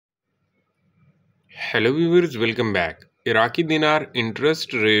Hello viewers, welcome back. Iraqi dinar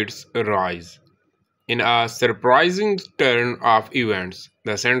interest rates rise. In a surprising turn of events,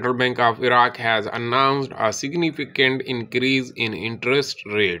 the Central Bank of Iraq has announced a significant increase in interest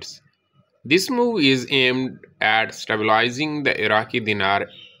rates. This move is aimed at stabilizing the Iraqi dinar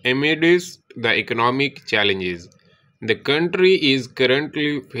amidst the economic challenges the country is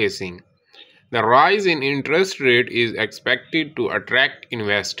currently facing. The rise in interest rate is expected to attract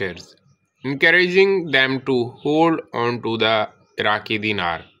investors, encouraging them to hold on to the Iraqi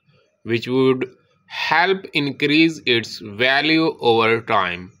dinar, which would help increase its value over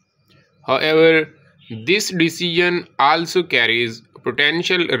time. However, this decision also carries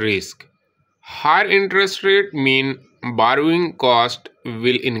potential risk. Higher interest rate mean borrowing cost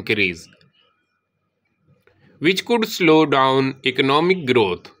will increase, which could slow down economic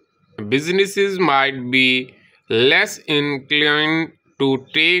growth. Businesses might be less inclined to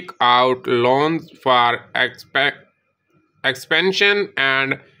take out loans for expansion,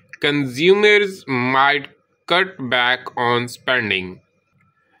 and consumers might cut back on spending.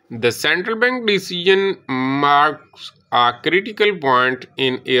 The central bank decision marks a critical point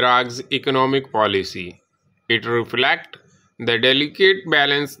in Iraq's economic policy. It reflects the delicate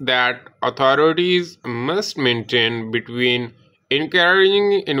balance that authorities must maintain between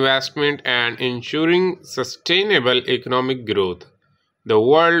encouraging investment and ensuring sustainable economic growth. The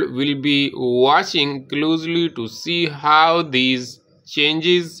world will be watching closely to see how these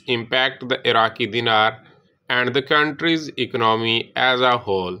changes impact the Iraqi dinar and the country's economy as a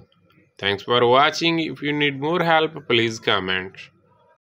whole. Thanks for watching. If you need more help, please comment.